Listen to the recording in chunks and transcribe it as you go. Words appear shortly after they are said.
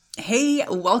Hey,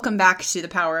 welcome back to the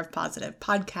Power of Positive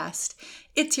podcast.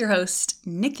 It's your host,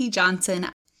 Nikki Johnson.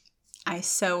 I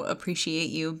so appreciate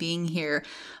you being here,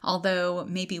 although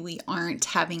maybe we aren't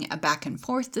having a back and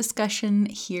forth discussion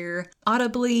here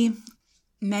audibly.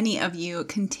 Many of you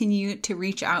continue to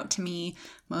reach out to me,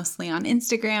 mostly on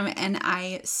Instagram, and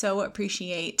I so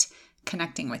appreciate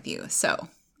connecting with you. So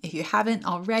if you haven't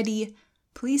already,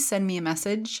 please send me a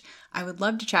message. I would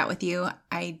love to chat with you.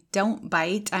 I don't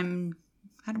bite.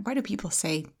 Why do people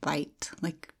say bite?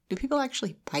 Like, do people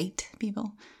actually bite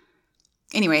people?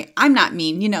 Anyway, I'm not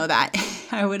mean. You know that.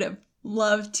 I would have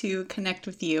loved to connect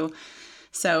with you.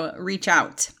 So reach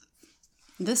out.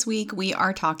 This week, we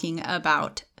are talking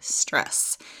about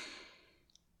stress.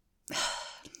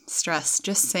 Stress,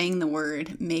 just saying the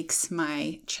word makes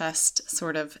my chest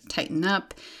sort of tighten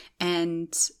up,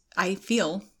 and I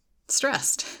feel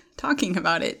stressed talking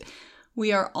about it.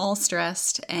 We are all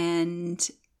stressed, and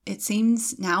it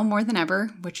seems now more than ever,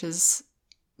 which is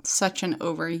such an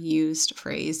overused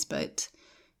phrase, but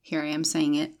here I am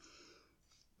saying it.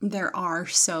 There are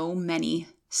so many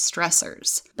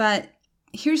stressors. But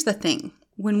here's the thing.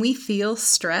 When we feel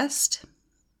stressed,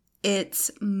 it's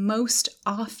most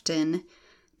often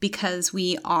because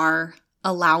we are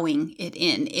allowing it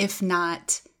in, if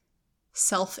not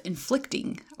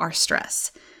self-inflicting our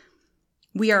stress.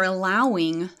 We are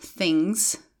allowing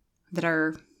things that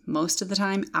are most of the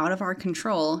time out of our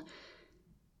control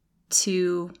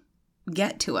to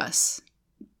get to us,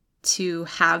 to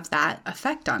have that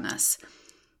effect on us.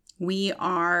 We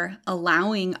are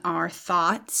allowing our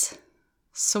thoughts,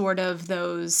 sort of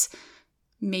those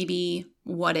maybe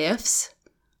what ifs,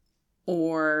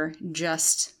 or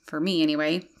just, for me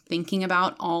anyway, thinking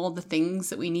about all the things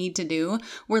that we need to do.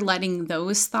 We're letting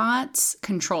those thoughts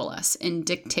control us and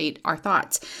dictate our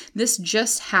thoughts. This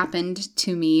just happened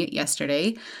to me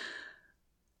yesterday.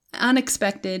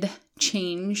 Unexpected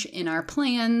change in our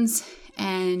plans.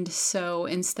 And so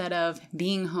instead of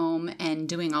being home and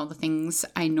doing all the things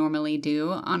I normally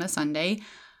do on a Sunday,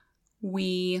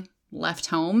 we left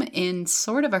home in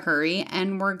sort of a hurry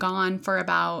and were gone for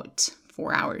about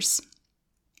 4 hours.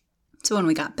 So when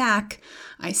we got back,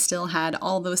 I still had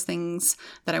all those things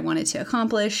that I wanted to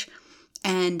accomplish,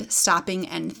 and stopping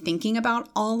and thinking about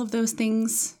all of those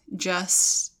things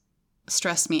just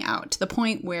stressed me out to the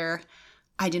point where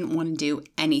I didn't want to do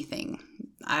anything.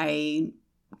 I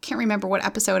can't remember what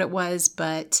episode it was,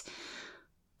 but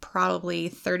probably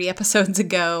 30 episodes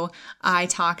ago, I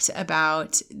talked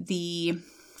about the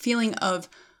feeling of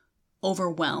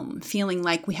overwhelm, feeling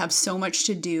like we have so much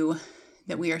to do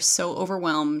that we are so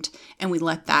overwhelmed and we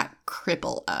let that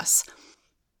cripple us.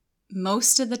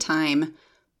 Most of the time,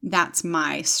 that's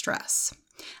my stress.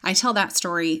 I tell that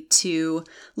story to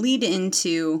lead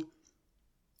into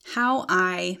how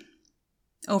I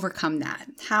overcome that,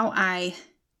 how I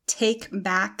take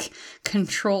back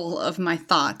control of my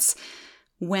thoughts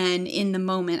when in the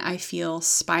moment I feel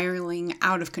spiraling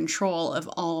out of control of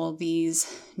all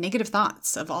these negative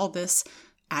thoughts, of all this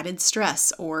added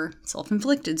stress or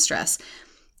self-inflicted stress.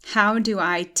 How do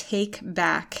I take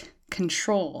back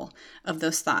control of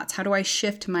those thoughts? How do I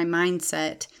shift my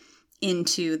mindset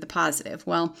into the positive?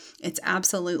 Well, it's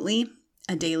absolutely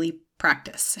a daily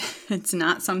practice. It's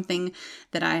not something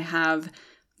that I have,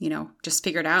 just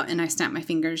figured out and I snap my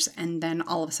fingers and then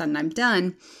all of a sudden I'm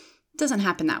done. It doesn't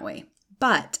happen that way.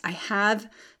 But I have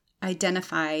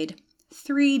identified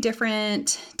 3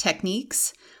 different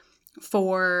techniques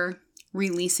for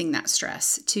releasing that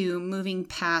stress, to moving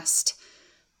past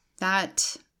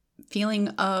that feeling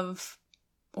of,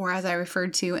 or as I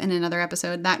referred to in another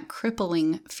episode, that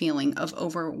crippling feeling of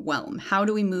overwhelm. How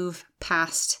do we move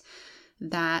past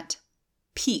that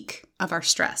peak of our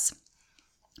stress?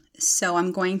 So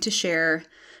I'm going to share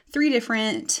 3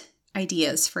 different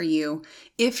ideas for you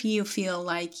if you feel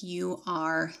like you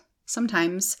are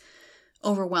sometimes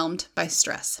overwhelmed by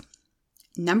stress.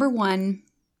 Number 1,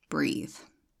 breathe.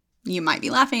 You might be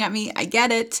laughing at me, I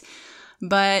get it,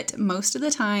 but most of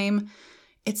the time,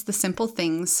 it's the simple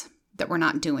things that we're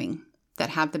not doing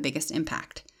that have the biggest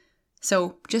impact.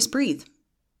 So just breathe.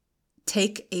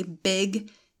 Take a big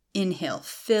inhale,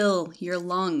 fill your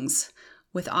lungs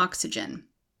with oxygen,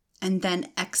 and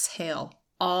then exhale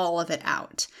all of it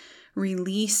out.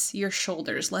 Release your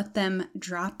shoulders, let them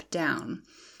drop down.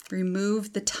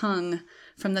 Remove the tongue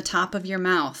from the top of your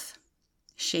mouth.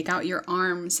 Shake out your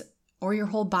arms or your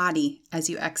whole body as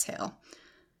you exhale.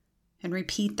 And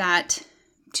repeat that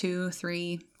 2,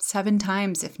 3, 7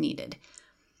 times if needed.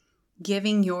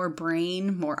 Giving your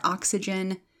brain more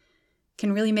oxygen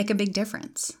can really make a big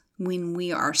difference. When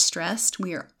we are stressed,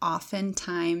 we are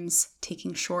oftentimes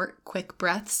taking short, quick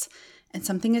breaths And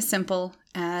something as simple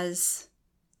as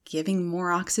giving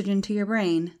more oxygen to your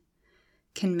brain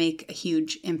can make a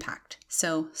huge impact.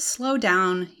 So slow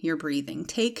down your breathing.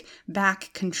 Take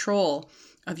back control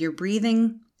of your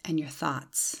breathing and your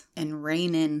thoughts and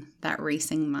rein in that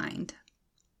racing mind.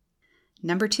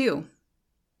 Number 2,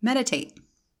 meditate.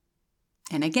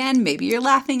 And again, maybe you're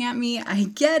laughing at me. I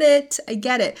get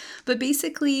it. But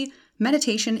basically,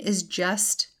 meditation is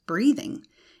just breathing.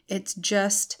 It's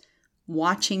just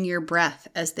watching your breath,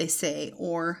 as they say,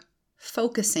 or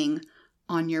focusing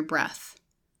on your breath,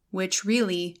 which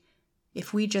really,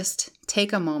 if we just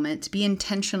take a moment, be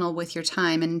intentional with your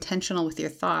time and intentional with your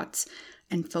thoughts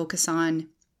and focus on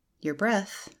your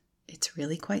breath, it's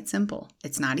really quite simple.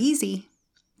 It's not easy,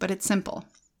 but it's simple.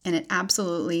 And it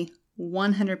absolutely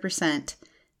 100%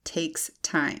 takes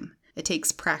time. It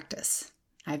takes practice.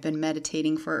 I've been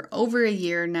meditating for over a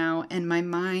year now, and my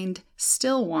mind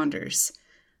still wanders,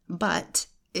 but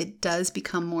it does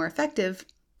become more effective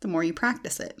the more you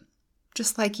practice it.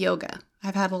 Just like yoga.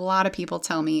 I've had a lot of people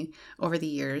tell me over the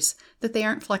years that they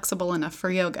aren't flexible enough for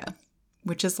yoga,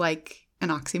 which is like an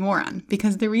oxymoron,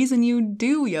 because the reason you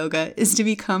do yoga is to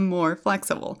become more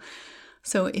flexible.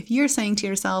 So if you're saying to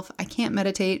yourself, I can't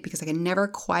meditate because I can never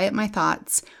quiet my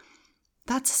thoughts,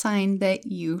 that's a sign that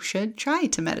you should try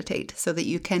to meditate so that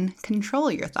you can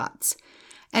control your thoughts.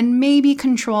 And maybe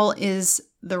control is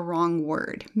the wrong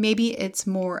word. Maybe it's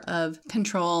more of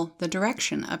control the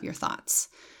direction of your thoughts.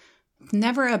 It's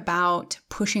never about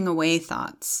pushing away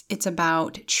thoughts. It's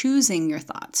about choosing your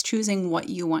thoughts, choosing what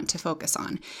you want to focus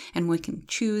on. And we can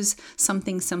choose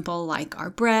something simple like our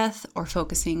breath, or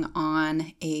focusing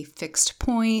on a fixed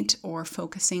point, or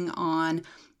focusing on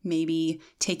maybe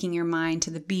taking your mind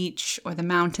to the beach or the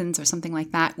mountains or something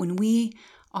like that. When we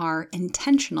are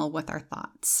intentional with our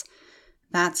thoughts,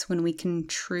 that's when we can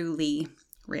truly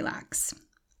relax.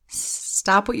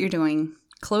 Stop what you're doing,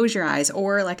 close your eyes,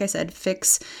 or like I said,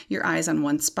 fix your eyes on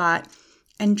one spot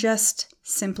and just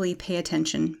simply pay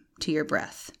attention to your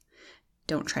breath.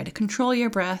 Don't try to control your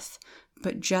breath,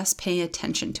 but just pay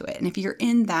attention to it. And if you're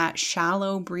in that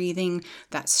shallow breathing,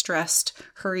 that stressed,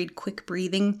 hurried, quick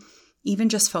breathing, even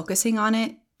just focusing on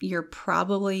it, you're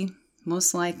probably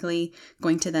most likely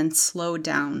going to then slow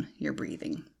down your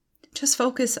breathing. Just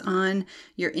focus on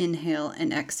your inhale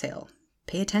and exhale.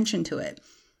 Pay attention to it.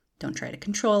 Don't try to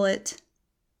control it,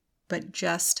 but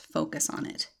just focus on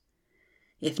it.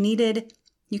 If needed,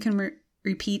 you can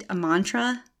repeat a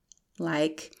mantra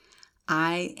like,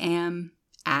 I am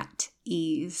at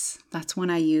ease. That's one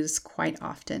I use quite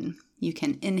often. You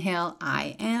can inhale,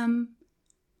 I am,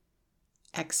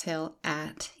 exhale,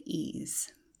 at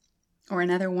ease. Or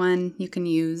another one you can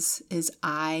use is,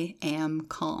 I am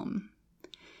calm.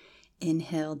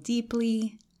 Inhale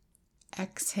deeply,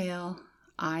 exhale,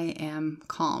 I am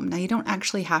calm. Now, you don't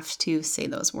actually have to say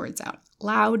those words out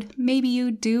loud. Maybe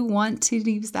you do want to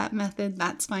use that method.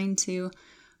 That's fine too.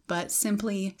 But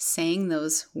simply saying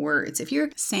those words. If you're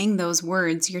saying those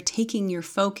words, you're taking your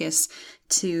focus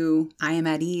to, I am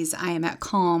at ease, I am at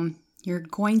calm. You're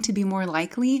going to be more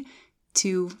likely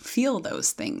to feel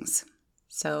those things.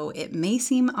 So it may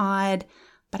seem odd,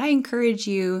 but I encourage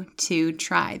you to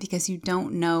try, because you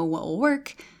don't know what will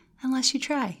work unless you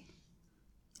try.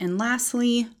 And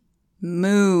lastly,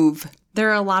 move. There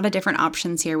are a lot of different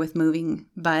options here with moving,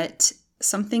 but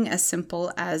something as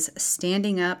simple as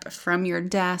standing up from your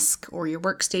desk or your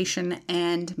workstation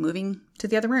and moving to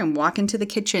the other room, walk into the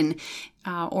kitchen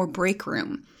or break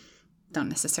room. Don't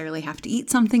necessarily have to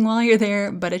eat something while you're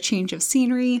there, but a change of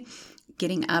scenery,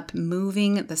 getting up,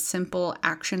 moving, the simple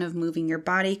action of moving your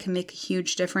body can make a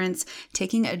huge difference.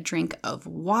 Taking a drink of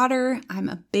water. I'm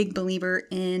a big believer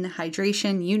in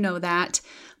hydration. You know that.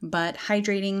 But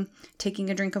hydrating, taking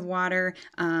a drink of water.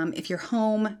 If you're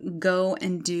home, go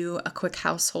and do a quick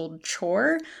household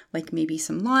chore, like maybe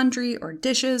some laundry or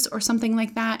dishes or something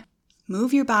like that.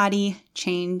 Move your body,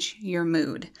 change your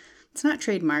mood. It's not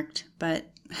trademarked,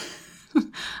 but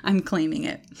I'm claiming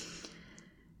it.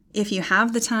 If you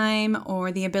have the time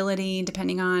or the ability,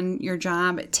 depending on your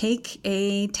job, take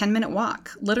a 10-minute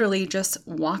walk. Literally just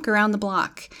walk around the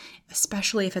block,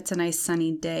 especially if it's a nice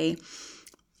sunny day.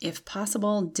 If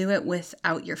possible, do it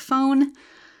without your phone.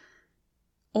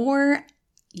 Or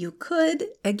you could,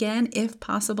 again, if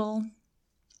possible,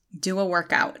 do a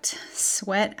workout.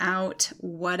 Sweat out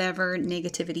whatever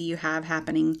negativity you have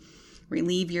happening.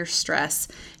 Relieve your stress,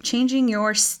 changing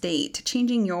your state,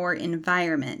 changing your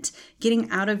environment,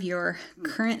 getting out of your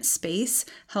current space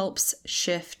helps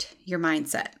shift your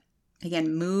mindset.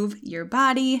 Again, move your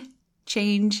body,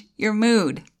 change your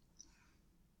mood.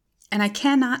 And I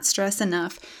cannot stress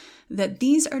enough that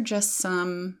these are just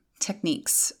some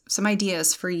techniques, some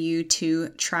ideas for you to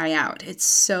try out. It's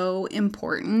so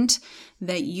important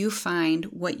that you find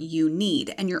what you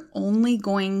need, and you're only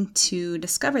going to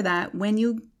discover that when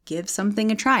you give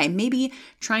something a try. Maybe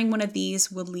trying one of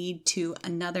these will lead to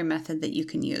another method that you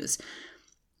can use.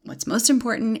 What's most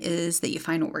important is that you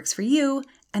find what works for you,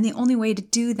 and the only way to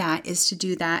do that is to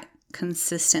do that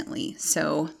consistently.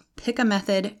 So pick a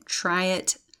method, try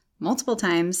it multiple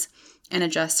times, and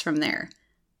adjust from there.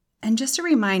 And just a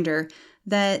reminder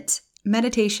that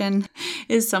meditation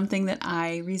is something that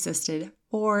I resisted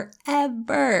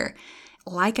forever.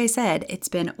 Like I said, it's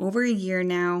been over a year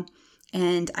now,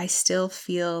 and I still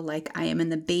feel like I am in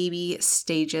the baby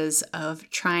stages of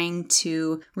trying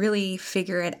to really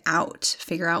figure out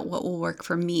what will work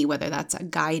for me, whether that's a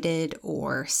guided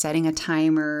or setting a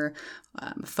timer,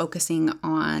 focusing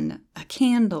on a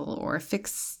candle or a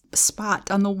fixed spot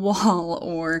on the wall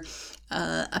or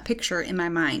a picture in my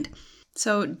mind.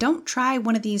 So don't try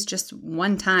one of these just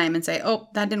one time and say, oh,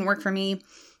 that didn't work for me.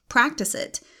 Practice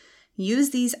it.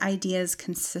 Use these ideas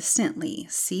consistently.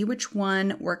 See which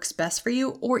one works best for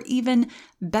you, or even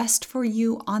best for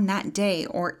you on that day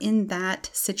or in that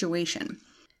situation.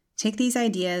 Take these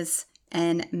ideas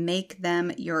and make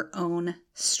them your own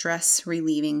stress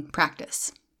relieving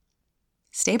practice.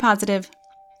 Stay positive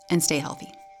and stay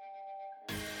healthy.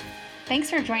 Thanks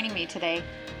for joining me today.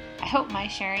 I hope my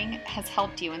sharing has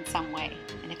helped you in some way.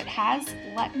 And if it has,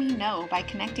 let me know by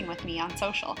connecting with me on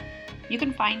social. You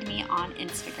can find me on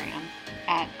Instagram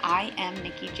at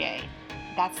IamNikkiJ.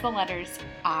 That's the letters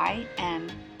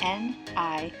IMNIKKIJ.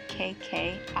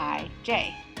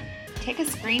 Take a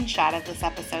screenshot of this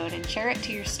episode and share it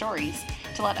to your stories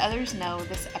to let others know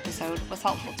this episode was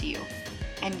helpful to you.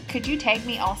 And could you tag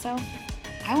me also?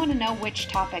 I want to know which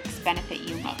topics benefit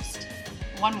you most.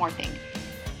 One more thing.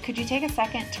 Could you take a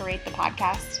second to rate the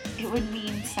podcast? It would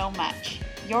mean so much.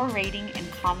 Your rating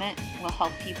and comment will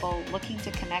help people looking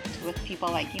to connect with people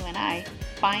like you and I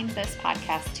find this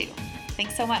podcast too.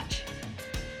 Thanks so much.